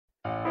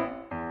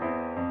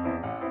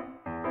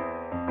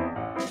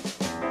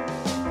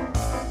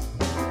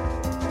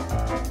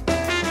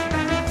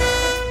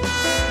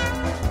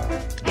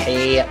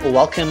Hey,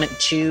 welcome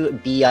to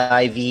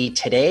BIV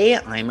Today.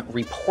 I'm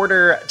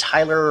reporter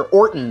Tyler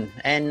Orton,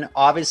 and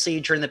obviously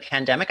during the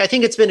pandemic, I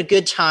think it's been a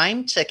good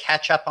time to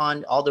catch up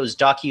on all those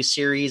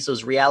docu-series,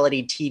 those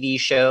reality TV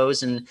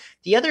shows, and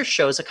the other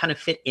shows that kind of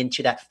fit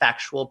into that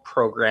factual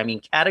programming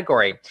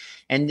category.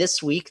 And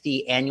this week,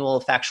 the annual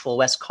Factual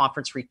West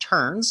Conference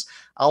returns,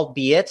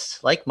 albeit,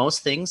 like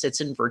most things, it's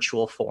in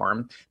virtual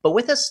form. But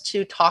with us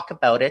to talk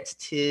about it,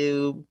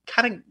 to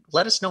kind of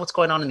let us know what's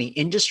going on in the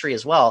industry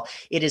as well,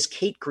 it is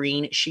Kate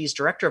Green. She's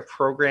Director of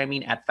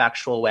Programming at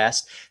Factual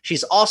West.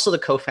 She's also the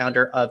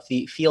co-founder of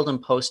the Field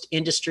and Post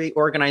Industry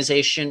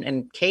Organization.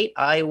 And Kate,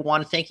 I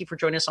want to thank you for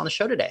joining us on the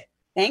show today.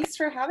 Thanks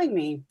for having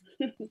me.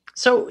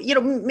 So,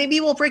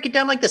 maybe we'll break it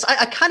down like this.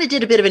 I kind of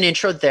did a bit of an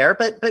intro there,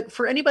 but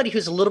for anybody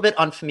who's a little bit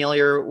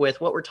unfamiliar with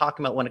what we're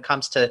talking about when it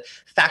comes to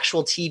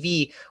factual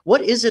TV,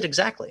 what is it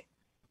exactly?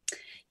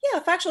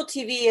 Yeah, factual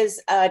TV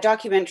is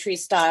documentary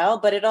style,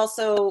 but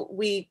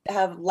we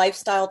have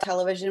lifestyle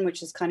television,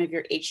 which is kind of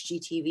your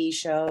HGTV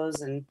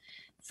shows and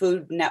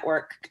Food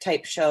Network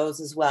type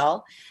shows as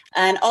well.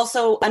 And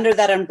also under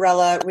that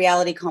umbrella,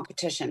 reality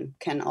competition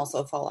can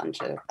also fall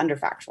under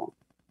factual.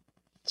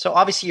 So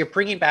obviously you're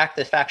bringing back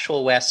the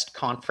Factual West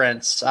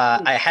conference.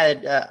 I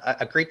had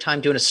a great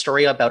time doing a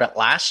story about it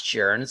last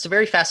year, and it's a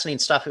very fascinating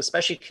stuff,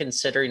 especially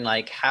considering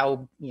like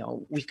how,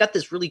 we've got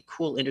this really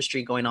cool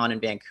industry going on in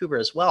Vancouver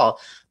as well.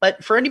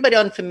 But for anybody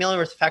unfamiliar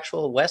with the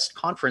Factual West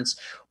conference,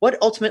 what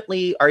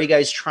ultimately are you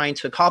guys trying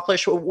to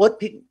accomplish? Or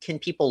what can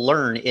people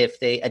learn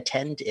if they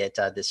attend it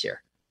this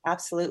year?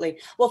 Absolutely.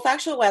 Well,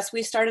 Factual West,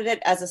 we started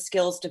it as a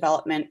skills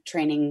development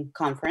training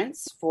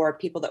conference for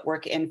people that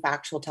work in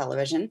factual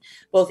television,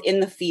 both in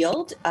the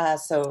field,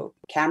 so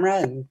camera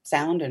and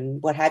sound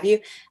and what have you,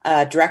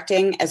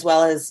 directing, as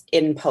well as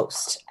in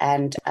post.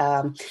 And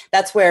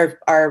that's where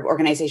our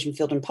organization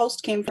Field and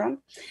Post came from.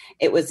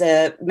 It was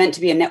meant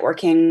to be a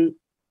networking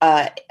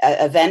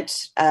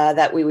event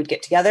that we would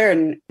get together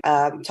and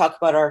talk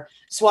about our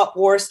swap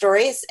war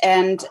stories,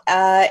 and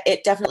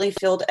it definitely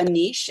filled a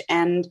niche.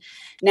 And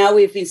now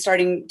we've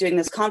been doing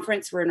this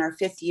conference. We're in our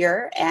 5th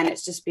year, and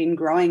it's just been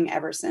growing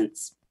ever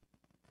since.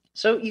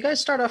 So you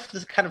guys start off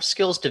with kind of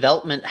skills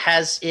development.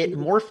 Has it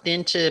morphed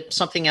into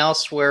something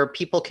else where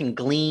people can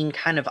glean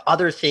kind of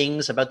other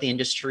things about the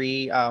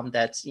industry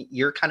that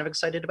you're kind of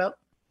excited about?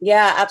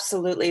 Yeah,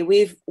 absolutely.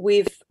 We've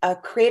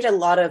created a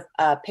lot of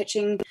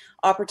pitching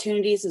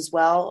opportunities as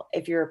well.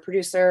 If you're a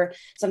producer,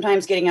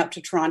 sometimes getting out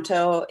to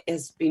Toronto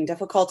has been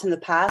difficult in the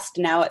past.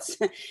 Now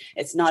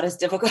it's not as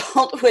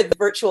difficult with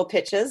virtual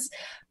pitches,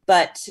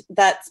 but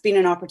that's been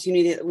an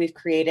opportunity that we've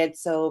created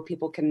so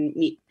people can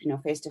meet,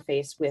 face to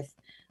face with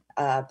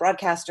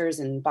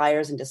broadcasters and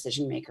buyers and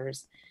decision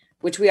makers,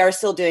 which we are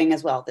still doing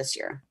as well this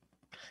year.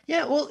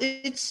 Yeah, well,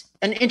 it's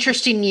an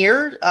interesting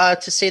year,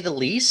 to say the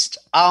least.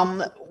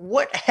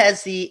 What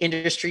has the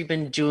industry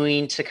been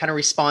doing to kind of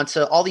respond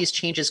to all these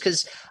changes?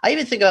 Because I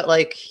even think about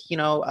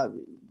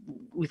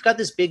we've got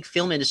this big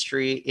film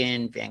industry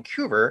in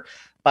Vancouver,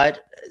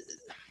 but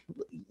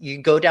you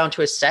go down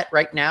to a set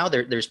right now,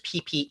 there's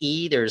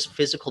PPE, there's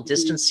physical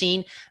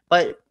distancing,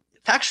 but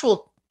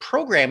factual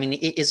programming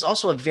is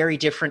also a very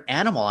different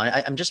animal.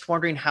 I'm just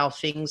wondering how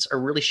things are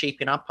really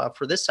shaping up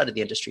for this side of the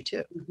industry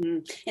too. Mm-hmm.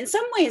 In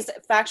some ways,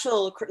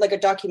 factual, like a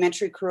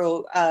documentary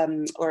crew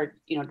or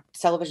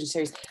television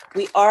series,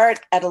 we are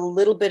at a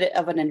little bit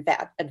of an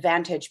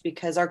advantage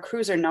because our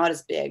crews are not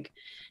as big,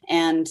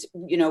 and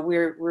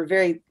we're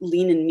very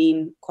lean and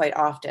mean quite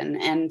often,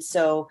 and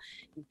so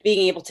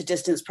being able to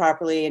distance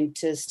properly and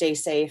to stay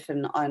safe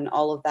and on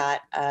all of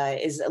that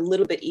is a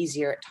little bit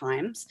easier at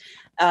times.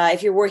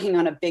 If you're working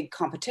on a big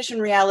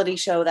competition reality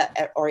show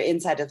or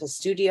inside of a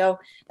studio,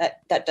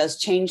 that does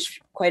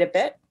change quite a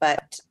bit.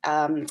 But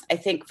I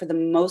think for the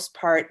most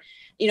part,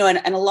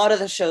 and a lot of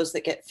the shows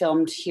that get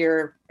filmed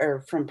here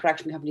or from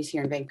production companies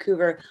here in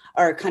Vancouver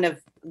are kind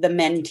of the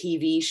men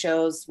TV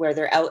shows where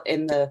they're out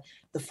in the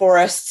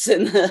forests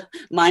and the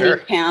mining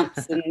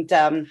camps and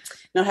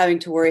not having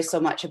to worry so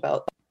much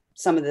about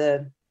some of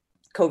the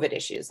COVID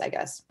issues, I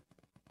guess.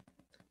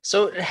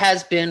 So it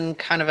has been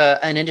kind of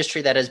an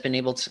industry that has been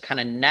able to kind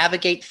of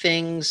navigate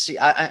things.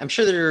 I'm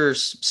sure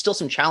there's still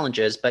some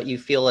challenges, but you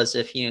feel as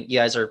if you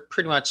guys are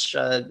pretty much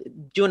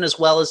doing as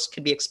well as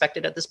could be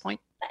expected at this point?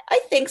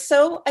 I think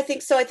so. I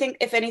think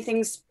if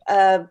anything's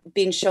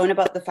being shown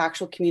about the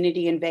factual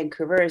community in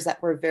Vancouver is that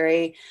we're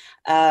very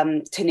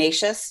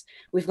tenacious.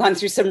 We've gone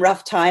through some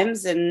rough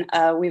times, and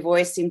we've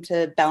always seemed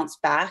to bounce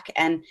back.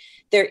 And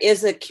there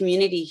is a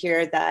community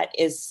here that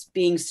is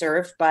being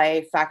served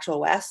by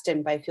Factual West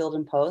and by Field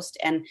and Post.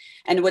 And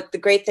what the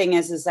great thing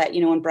is that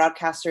when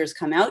broadcasters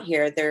come out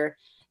here,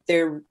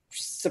 they're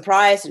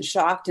surprised and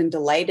shocked and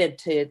delighted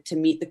to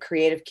meet the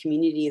creative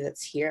community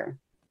that's here.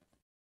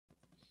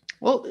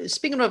 Well,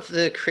 speaking of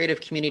the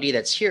creative community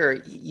that's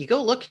here, you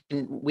go look,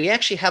 and we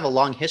actually have a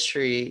long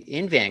history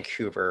in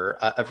Vancouver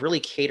of really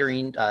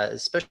catering,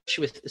 especially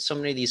with so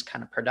many of these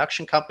kind of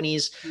production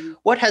companies. Mm-hmm.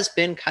 What has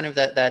been kind of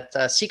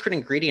that secret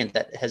ingredient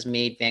that has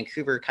made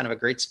Vancouver kind of a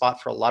great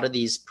spot for a lot of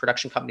these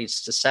production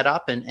companies to set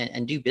up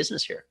and do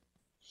business here?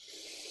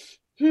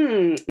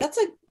 That's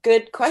a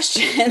good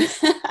question.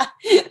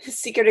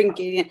 Secret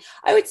ingredient.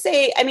 I would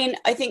say, I mean,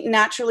 I think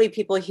naturally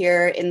people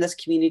here in this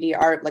community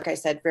are, like I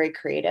said, very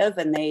creative,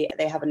 and they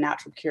have a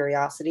natural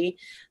curiosity.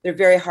 They're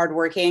very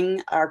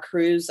hardworking. Our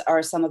crews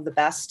are some of the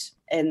best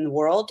in the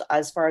world,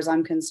 as far as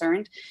I'm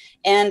concerned.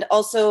 And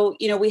also,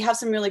 we have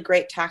some really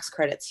great tax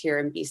credits here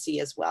in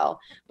BC as well,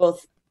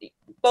 both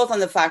on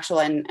the factual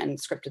and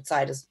scripted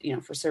side, as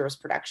for service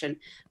production.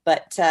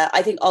 But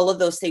I think all of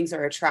those things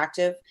are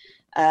attractive.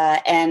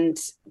 And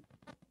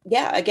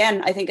yeah,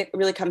 again, I think it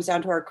really comes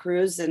down to our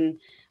crews and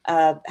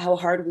how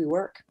hard we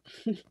work.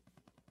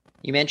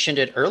 You mentioned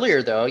it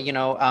earlier, though.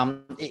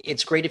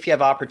 It's great if you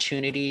have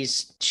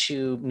opportunities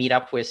to meet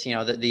up with,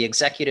 the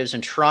executives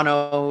in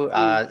Toronto,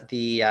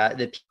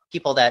 the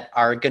people that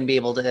are going to be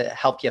able to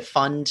help you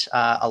fund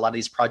a lot of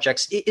these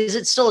projects. Is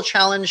it still a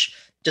challenge?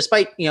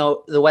 Despite,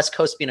 the West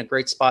Coast being a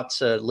great spot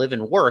to live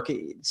and work,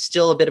 it's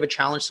still a bit of a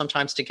challenge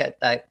sometimes to get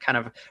that kind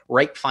of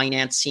right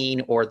financing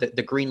or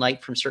the green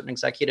light from certain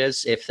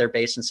executives if they're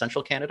based in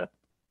central Canada?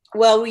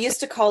 Well, we used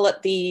to call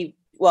it the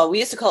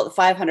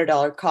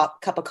 $500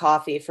 cup of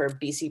coffee for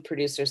BC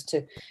producers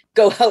to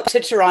go out to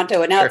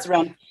Toronto. And now It's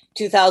around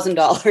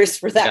 $2,000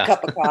 for that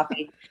cup of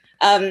coffee.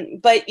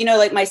 But,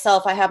 like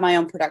myself, I have my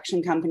own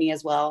production company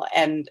as well.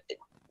 And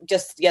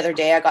just the other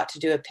day, I got to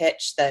do a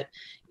pitch that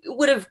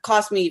would have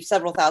cost me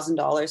several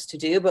 $1,000s to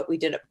do, but we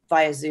did it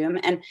via Zoom.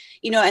 And,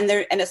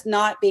 and it's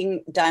not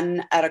being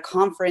done at a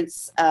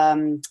conference,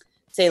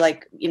 say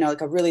like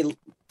a really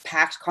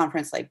packed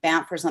conference like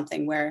Banff or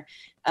something where,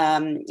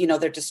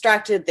 they're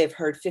distracted. They've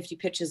heard 50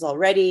 pitches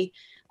already.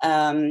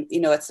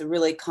 It's a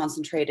really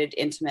concentrated,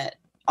 intimate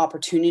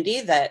opportunity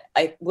that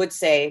I would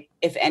say,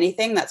 if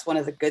anything, that's one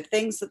of the good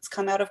things that's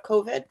come out of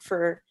COVID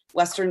for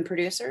Western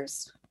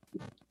producers.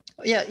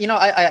 Yeah,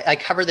 I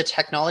cover the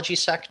technology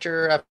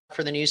sector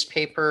for the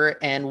newspaper.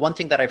 And one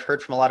thing that I've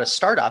heard from a lot of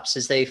startups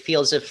is they feel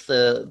as if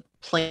the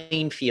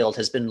playing field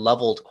has been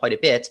leveled quite a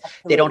bit.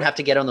 Absolutely. They don't have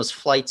to get on those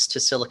flights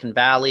to Silicon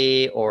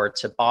Valley or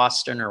to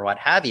Boston or what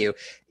have you.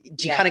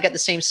 Do you kind of get the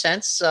same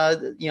sense,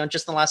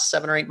 just in the last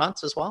 7 or 8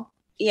 months as well?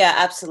 Yeah,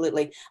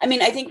 absolutely. I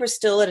mean, I think we're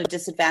still at a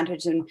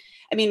disadvantage. And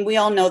I mean, we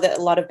all know that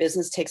a lot of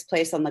business takes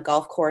place on the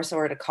golf course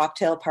or at a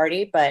cocktail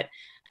party, but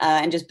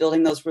and just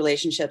building those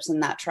relationships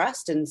and that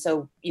trust. And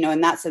so,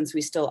 in that sense,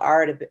 we still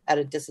are at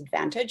a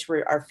disadvantage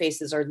where our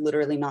faces are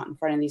literally not in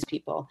front of these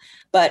people.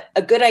 But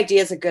a good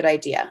idea is a good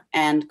idea,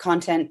 and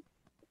content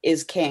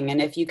is king. And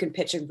if you can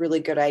pitch a really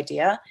good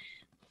idea,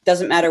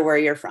 doesn't matter where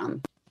you're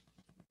from.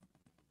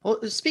 Well,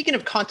 speaking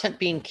of content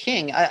being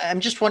king,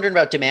 I'm just wondering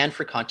about demand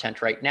for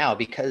content right now,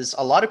 because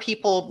a lot of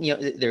people,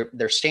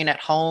 they're staying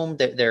at home,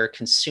 they're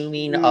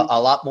consuming a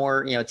lot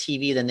more,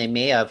 TV than they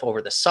may have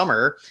over the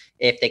summer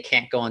if they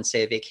can't go on,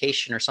 say, a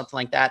vacation or something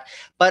like that.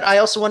 But I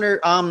also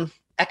wonder,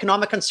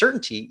 economic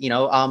uncertainty.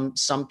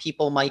 Some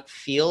people might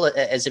feel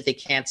as if they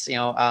can't,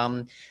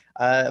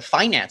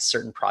 finance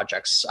certain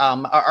projects.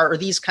 Are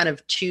these kind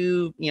of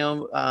two,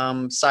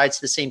 sides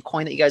to the same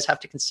coin that you guys have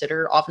to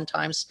consider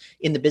oftentimes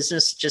in the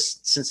business,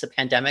 just since the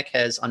pandemic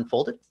has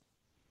unfolded?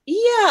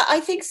 Yeah,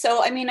 I think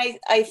so. I mean,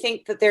 I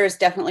think that there is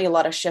definitely a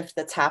lot of shift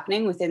that's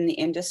happening within the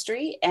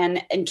industry,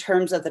 and in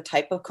terms of the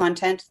type of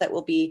content that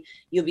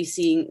you'll be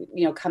seeing,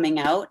 coming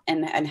out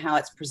and how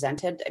it's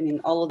presented. I mean,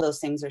 all of those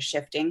things are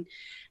shifting.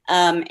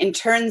 In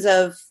terms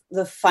of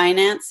the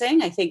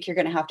financing, I think you're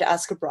going to have to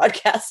ask a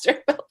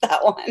broadcaster about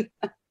that one.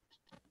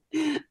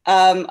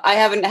 I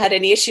haven't had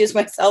any issues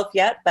myself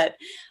yet, but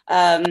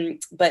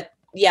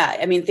yeah,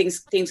 I mean,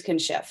 things can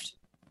shift.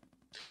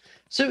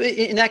 So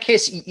in that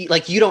case,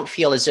 like, you don't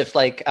feel as if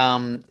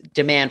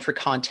demand for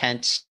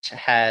content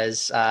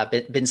has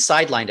been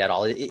sidelined at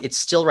all. It's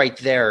still right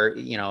there,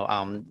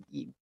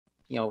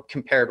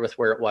 compared with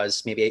where it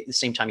was maybe at the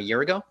same time a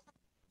year ago.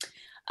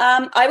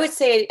 I would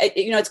say,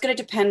 it's going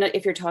to depend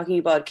if you're talking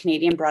about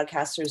Canadian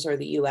broadcasters or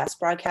the U.S.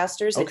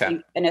 broadcasters. Okay. I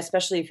think, and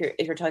especially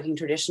if you're talking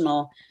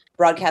traditional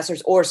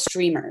broadcasters or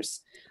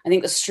streamers. I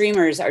think the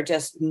streamers are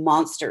just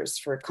monsters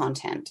for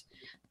content.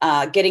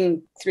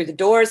 Getting through the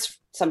doors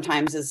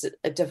sometimes is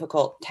a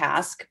difficult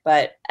task,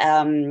 but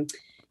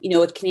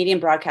with Canadian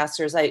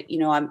broadcasters,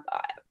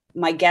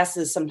 my guess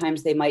is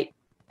sometimes they might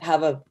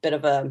have a bit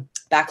of a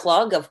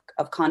backlog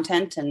of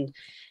content and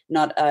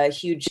not a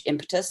huge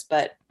impetus,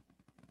 but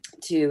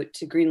to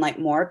greenlight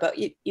more. But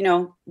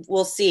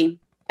we'll see.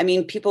 I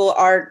mean, people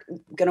are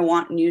going to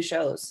want new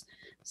shows,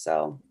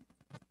 so.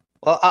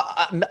 Well,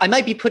 I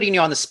might be putting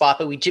you on the spot,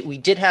 but we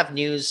did have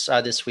news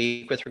this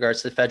week with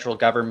regards to the federal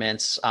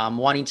government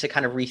wanting to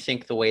kind of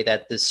rethink the way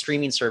that the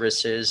streaming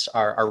services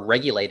are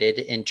regulated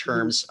in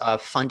terms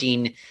of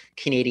funding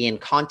Canadian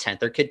content.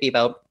 There could be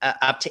about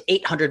up to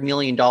 $800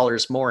 million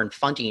more in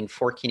funding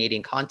for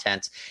Canadian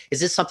content. Is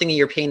this something that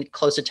you're paying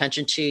close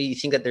attention to? You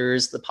think that there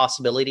is the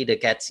possibility to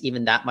get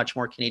even that much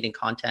more Canadian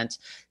content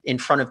in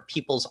front of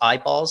people's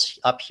eyeballs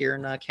up here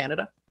in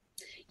Canada?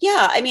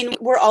 Yeah, I mean,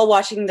 we're all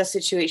watching the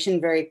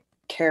situation very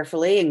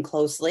carefully and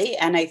closely.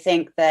 And I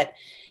think that,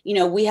 you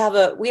know, we have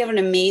an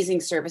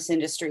amazing service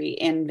industry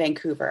in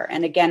Vancouver.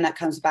 And again, that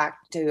comes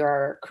back to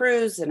our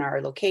crews and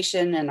our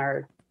location and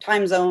our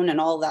time zone and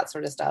all of that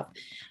sort of stuff,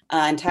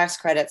 and tax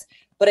credits.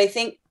 But I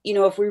think, you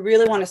know, if we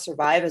really want to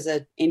survive as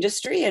an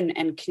industry,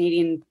 and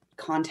Canadian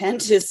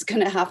content is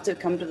going to have to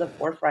come to the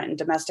forefront, and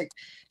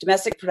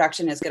domestic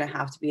production is going to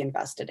have to be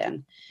invested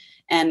in.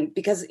 And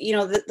because, you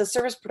know, the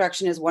service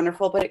production is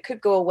wonderful, but it could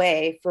go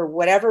away for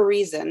whatever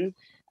reason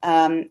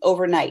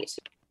overnight.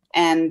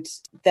 And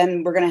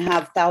then we're going to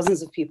have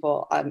thousands of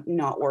people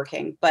not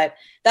working. But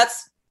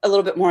that's a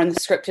little bit more on the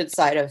scripted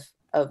side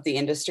of the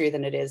industry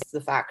than it is the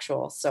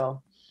factual.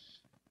 So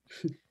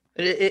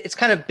it's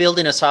kind of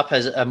building us up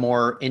as a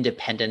more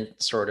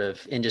independent sort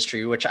of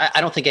industry, which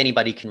I don't think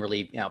anybody can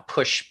really, you know,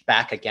 push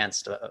back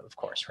against, of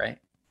course, right?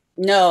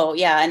 No,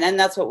 yeah. And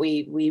that's what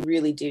we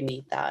really do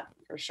need, that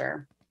for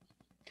sure.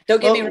 Don't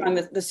get me wrong,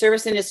 the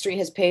service industry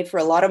has paid for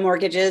a lot of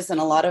mortgages and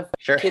a lot of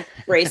kids'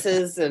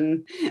 braces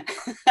and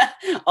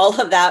all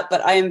of that,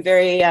 but I am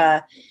very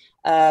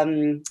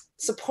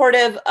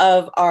supportive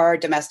of our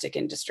domestic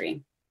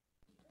industry.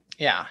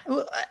 Yeah.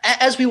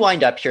 As we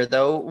wind up here,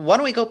 though, why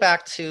don't we go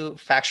back to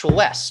Factual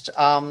West?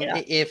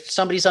 If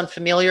somebody's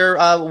unfamiliar,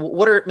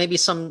 what are maybe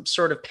some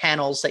sort of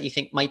panels that you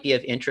think might be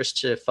of interest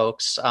to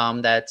folks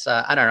that,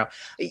 I don't know.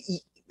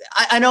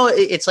 I know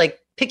it's like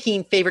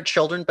picking favorite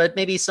children, but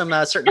maybe some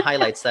certain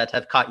highlights that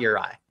have caught your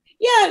eye.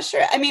 Yeah,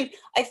 sure. I mean,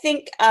 I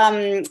think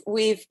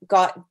we've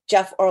got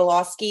Jeff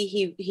Orlowski.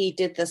 He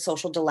did The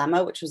Social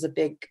Dilemma, which was a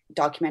big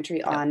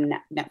documentary on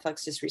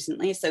Netflix just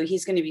recently. So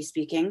he's going to be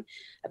speaking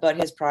about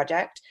his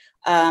project.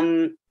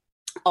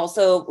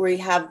 Also, we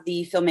have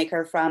the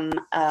filmmaker from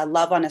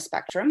Love on a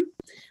Spectrum,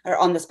 or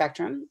On the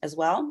Spectrum as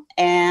well.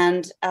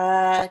 And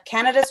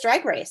Canada's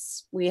Drag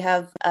Race. We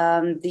have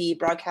the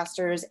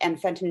broadcasters and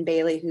Fenton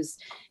Bailey, who's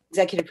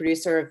executive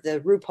producer of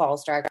the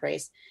RuPaul's Drag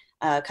Race,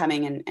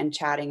 coming and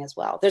chatting as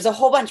well. There's a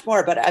whole bunch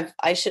more, but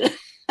I should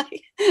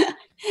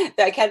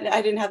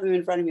I didn't have them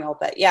in front of me all,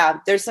 but yeah,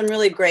 there's some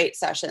really great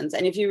sessions.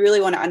 And if you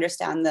really want to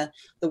understand the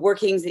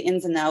workings, the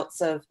ins and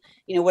outs of,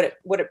 you know,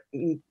 what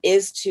it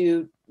is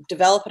to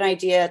develop an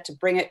idea, to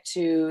bring it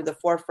to the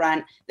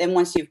forefront, then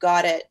once you've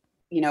got it,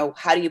 you know,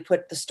 how do you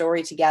put the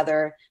story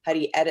together? How do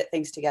you edit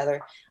things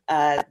together?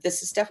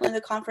 This is definitely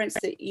the conference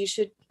that you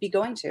should be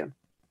going to.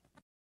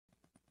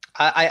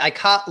 I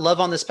caught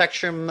Love on the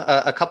Spectrum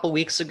a couple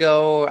weeks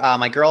ago.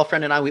 My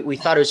girlfriend and I, we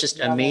thought it was just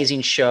an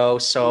amazing show.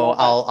 So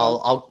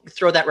I'll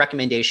throw that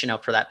recommendation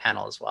out for that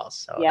panel as well.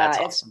 So yeah, that's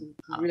awesome.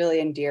 It's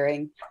really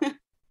endearing.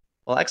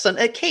 Well,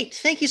 excellent. Kate,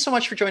 thank you so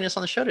much for joining us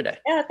on the show today.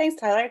 Yeah, thanks,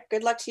 Tyler.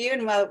 Good luck to you,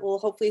 and we'll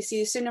hopefully see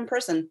you soon in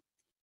person.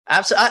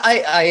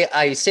 Absolutely.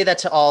 I say that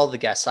to all the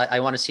guests. I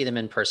want to see them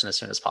in person as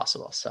soon as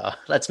possible. So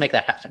let's make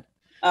that happen.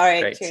 All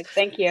right. Cheers.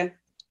 Thank you.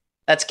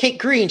 That's Kate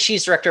Green.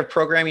 She's Director of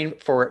Programming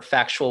for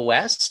Factual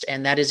West.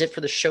 And that is it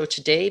for the show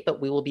today, but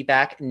we will be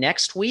back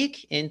next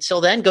week. Until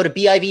then, go to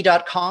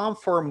biv.com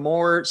for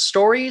more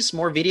stories,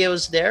 more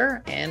videos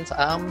there. And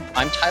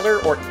I'm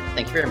Tyler Orton.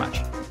 Thank you very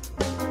much.